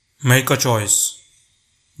Make a choice.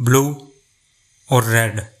 Blue or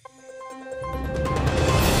red.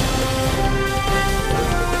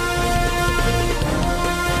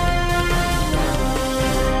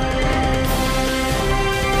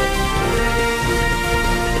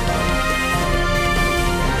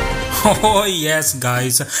 Oh yes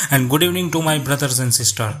guys, and good evening to my brothers and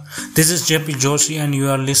sisters. This is JP Joshi and you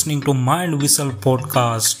are listening to Mind Whistle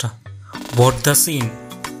podcast. What the scene?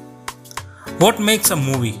 What makes a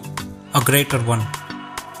movie a greater one?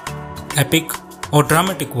 Epic or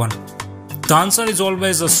dramatic one? The answer is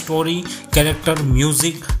always a story, character,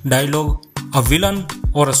 music, dialogue, a villain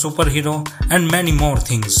or a superhero, and many more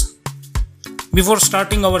things. Before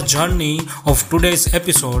starting our journey of today's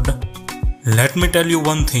episode, let me tell you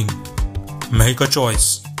one thing. Make a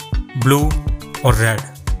choice. Blue or red.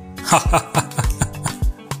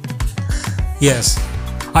 Yes,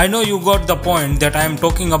 I know you got the point that I am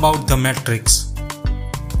talking about The Matrix.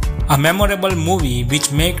 A memorable movie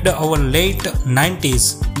which made our late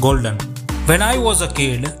 90s golden. When I was a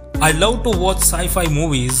kid, I loved to watch sci-fi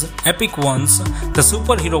movies, epic ones, the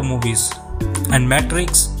superhero movies, and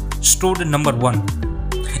Matrix stood number one.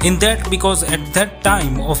 In that because at that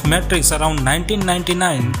time of Matrix around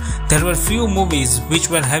 1999, there were few movies which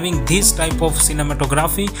were having this type of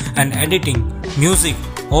cinematography and editing, music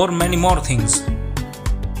or many more things.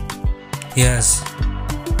 Yes,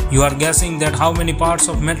 you are guessing that how many parts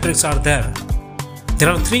of Matrix are there. There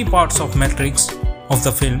are 3 parts of Matrix of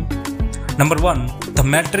the film. Number 1, The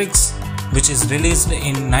Matrix, which is released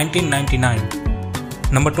in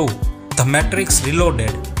 1999. Number 2, The Matrix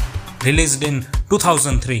Reloaded, released in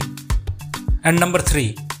 2003. And number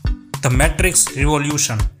 3, The Matrix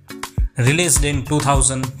Revolution, released in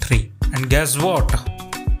 2003. And guess what?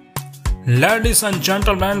 Ladies and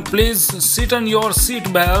gentlemen, please sit on your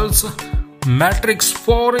seat belts. Matrix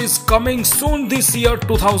 4 is coming soon this year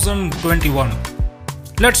 2021.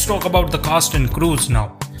 Let's talk about the cast and crews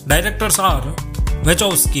now. Directors are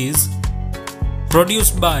Wachowskis,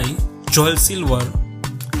 produced by Joel Silver.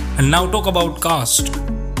 And now talk about cast.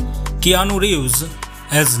 Keanu Reeves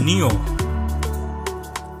as Neo,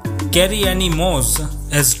 Carrie-Anne Moss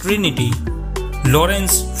as Trinity,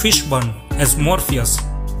 Lawrence Fishburne as Morpheus,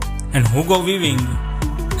 and Hugo Weaving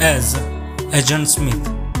as Agent Smith.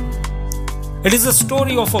 It is a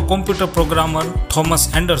story of a computer programmer,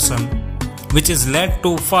 Thomas Anderson, which is led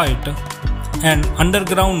to fight an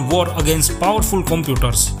underground war against powerful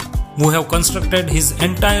computers who have constructed his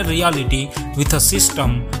entire reality with a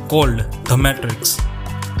system called The Matrix.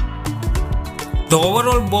 The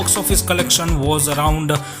overall box office collection was around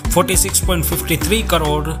 46.53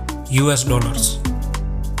 crore US dollars.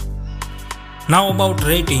 Now about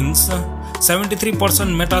ratings,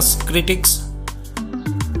 73% Metacritic,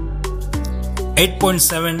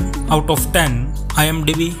 8.7 out of 10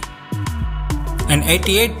 IMDb, and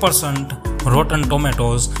 88% Rotten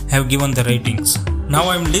Tomatoes have given the ratings. Now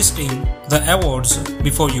I am listing the awards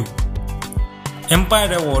before you.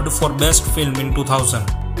 Empire Award for Best Film in 2000.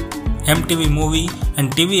 MTV Movie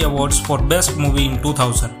and TV Awards for Best Movie in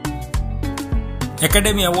 2000.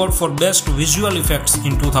 Academy Award for Best Visual Effects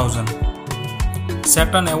in 2000.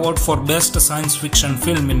 Saturn Award for Best Science Fiction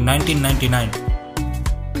Film in 1999.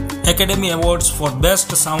 Academy Awards for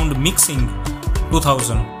Best Sound Mixing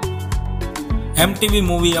 2000. MTV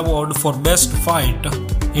Movie Award for Best Fight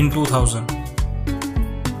in 2000.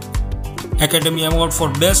 Academy Award for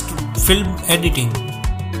Best Film Editing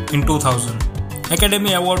in 2000.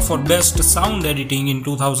 Academy Award for Best Sound Editing in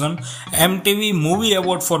 2000, MTV Movie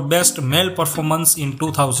Award for Best Male Performance in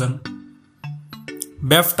 2000,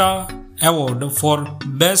 BAFTA Award for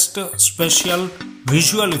Best Special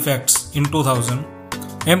Visual Effects in 2000,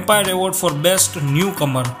 Empire Award for Best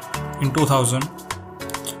Newcomer in 2000,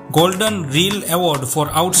 Golden Reel Award for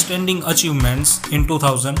Outstanding Achievements in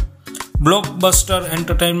 2000, Blockbuster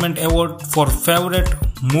Entertainment Award for Favorite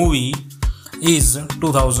Movie is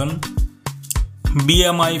 2000,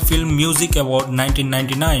 BMI Film Music Award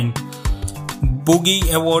 1999,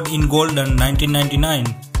 Boogie Award in Golden 1999,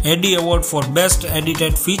 Eddie Award for Best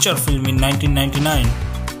Edited Feature Film in 1999,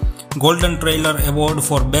 Golden Trailer Award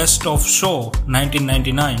for Best of Show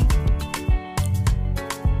 1999,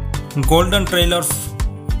 Golden Trailer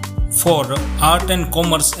for Art and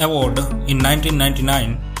Commerce Award in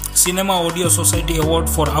 1999, Cinema Audio Society Award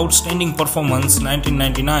for Outstanding Performance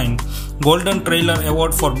 1999, Golden Trailer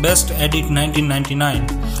Award for Best Edit 1999,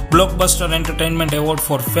 Blockbuster Entertainment Award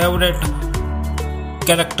for Favorite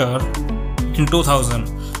Character in 2000,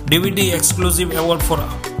 DVD Exclusive Award for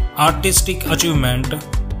Artistic Achievement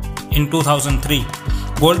in 2003,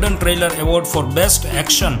 Golden Trailer Award for Best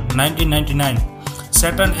Action 1999,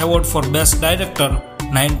 Saturn Award for Best Director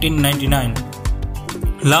 1999.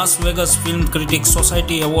 Las Vegas Film Critics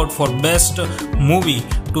Society Award for Best Movie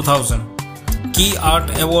 2000. Key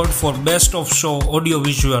Art Award for Best of Show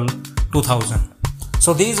Audiovisual 2000.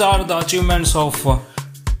 So these are the achievements of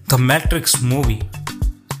the Matrix movie.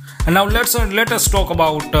 And now let us talk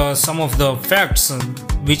about some of the facts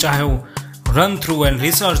which I have run through and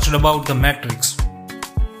researched about the Matrix,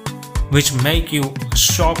 which make you a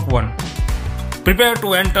shock one. Prepare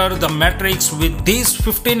to enter the Matrix with these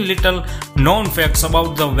 15 little known facts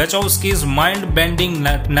about the Wachowskis' mind-bending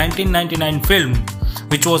 1999 film,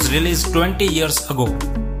 which was released 20 years ago.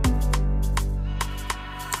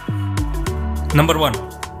 Number 1.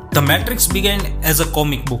 The Matrix began as a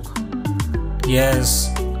comic book. Yes,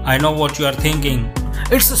 I know what you are thinking.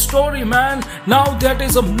 It's a story, man. Now that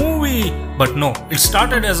is a movie. But no, it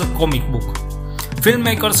started as a comic book.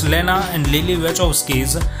 Filmmakers Lana and Lily Wachowski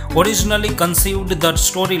originally conceived the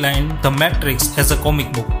storyline The Matrix as a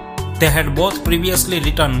comic book. They had both previously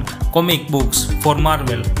written comic books for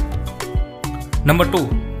Marvel. Number 2.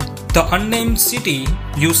 The unnamed city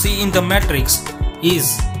you see in The Matrix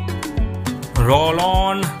is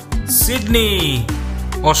Rollon, Sydney,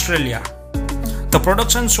 Australia. The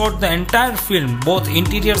production shot the entire film, both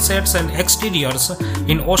interior sets and exteriors,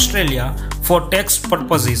 in Australia for tax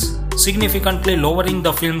purposes, significantly lowering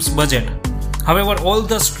the film's budget. However, all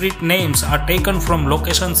the street names are taken from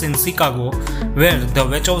locations in Chicago where the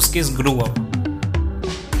Wachowskis grew up.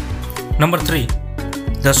 Number 3.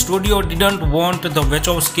 The studio didn't want the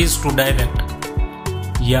Wachowskis to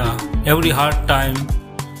direct. Yeah, every hard time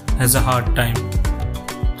has a hard time.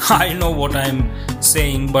 I know what I am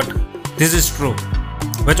saying, but this is true.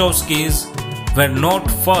 Wachowskis were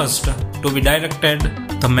not first to be directed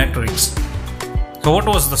The Matrix. So what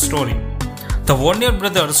was the story? The Warner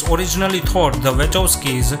Brothers originally thought the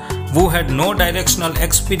Wachowskis, who had no directional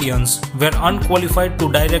experience, were unqualified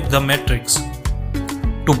to direct The Matrix.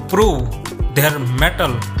 To prove their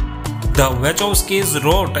mettle, the Wachowskis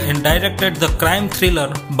wrote and directed the crime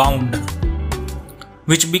thriller Bound,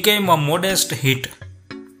 which became a modest hit,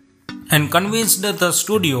 and convinced the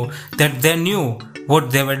studio that they knew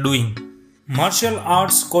what they were doing. Martial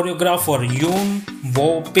arts choreographer Yuen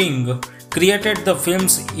Woo-ping created the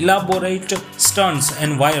film's elaborate stunts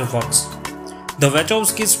and wireworks. The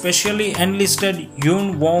Wachowskis specially enlisted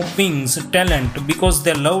Yuen Woo-ping's talent because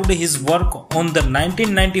they loved his work on the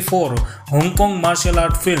 1994 Hong Kong martial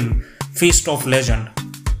art film Feast of Legend.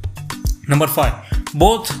 Number 5.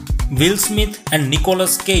 Both Will Smith and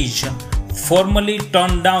Nicolas Cage formally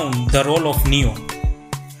turned down the role of Neo.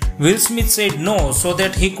 Will Smith said no so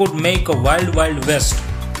that he could make a Wild Wild West.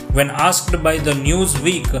 When asked by the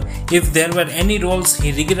Newsweek if there were any roles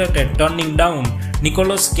he regretted turning down,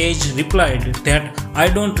 Nicolas Cage replied that I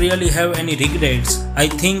don't really have any regrets. I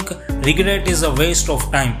think regret is a waste of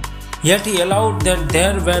time. Yet he allowed that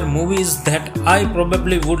there were movies that I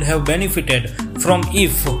probably would have benefited from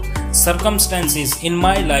if circumstances in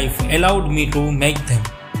my life allowed me to make them.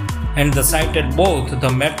 And they cited both The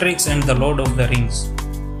Matrix and The Lord of the Rings.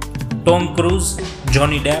 Tom Cruise,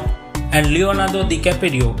 Johnny Depp, and Leonardo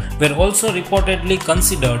DiCaprio were also reportedly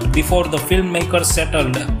considered before the filmmakers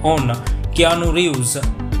settled on Keanu Reeves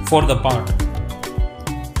for the part.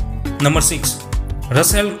 Number 6.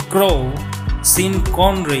 Russell Crowe, Sean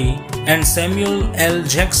Connery, and Samuel L.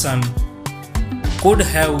 Jackson could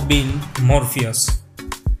have been Morpheus.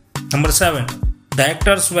 Number 7. The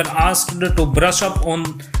actors were asked to brush up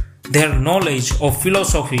on their knowledge of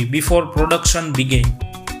philosophy before production began.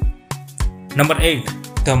 Number 8.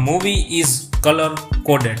 The movie is color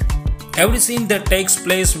coded. Every scene that takes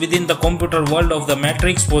place within the computer world of The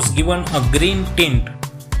Matrix was given a green tint,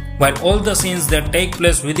 while all the scenes that take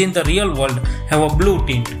place within the real world have a blue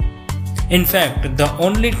tint. In fact, the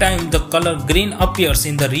only time the color green appears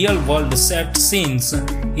in the real world set scenes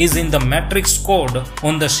is in the Matrix code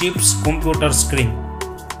on the ship's computer screen.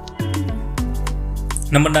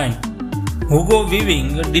 Number 9. Hugo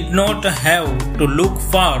Weaving did not have to look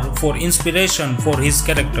far for inspiration for his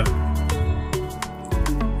character.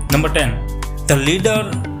 Number 10. The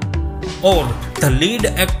lead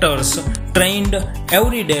actors trained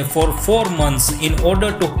every day for 4 months in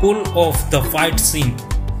order to pull off the fight scene.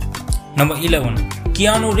 Number 11.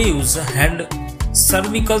 Keanu Reeves had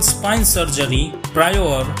cervical spine surgery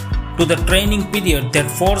prior to the training period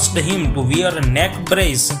that forced him to wear a neck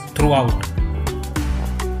brace throughout.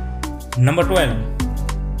 Number 12.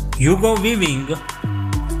 Hugo Weaving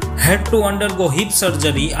had to undergo hip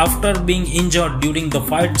surgery after being injured during the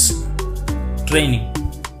fight's training.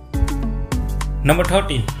 Number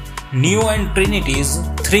 13. Neo and Trinity's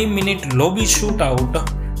 3-minute lobby shootout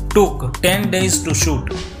took 10 days to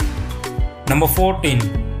shoot. Number 14.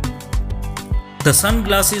 The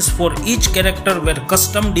sunglasses for each character were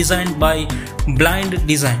custom designed by Blind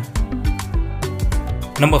Design.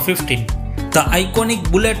 Number 15. The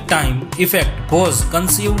iconic bullet time effect was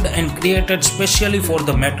conceived and created specially for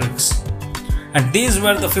The Matrix. And these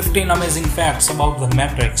were the 15 amazing facts about The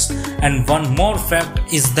Matrix. And one more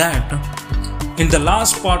fact is that in the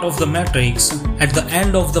last part of The Matrix, at the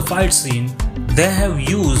end of the fight scene, they have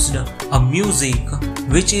used a music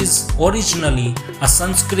which is originally a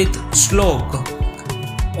Sanskrit slok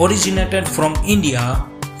originated from India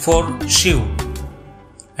for Shiv.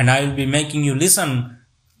 And I will be making you listen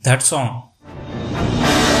that song.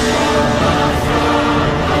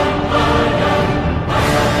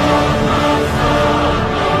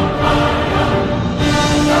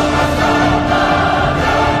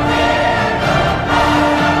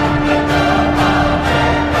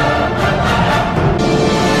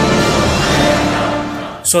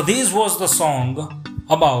 So this was the song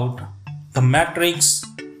about The Matrix,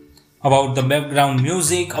 about the background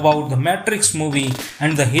music, about the Matrix movie,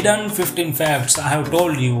 and the hidden 15 facts I have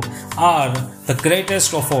told you are the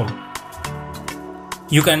greatest of all.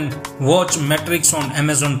 You can watch Matrix on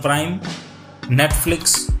Amazon Prime,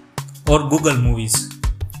 Netflix, or Google Movies.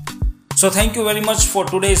 So thank you very much for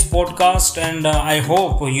today's podcast, and I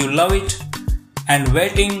hope you love it. And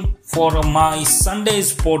waiting for my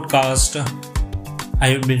Sunday's podcast,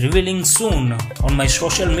 I will be revealing soon on my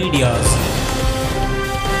social medias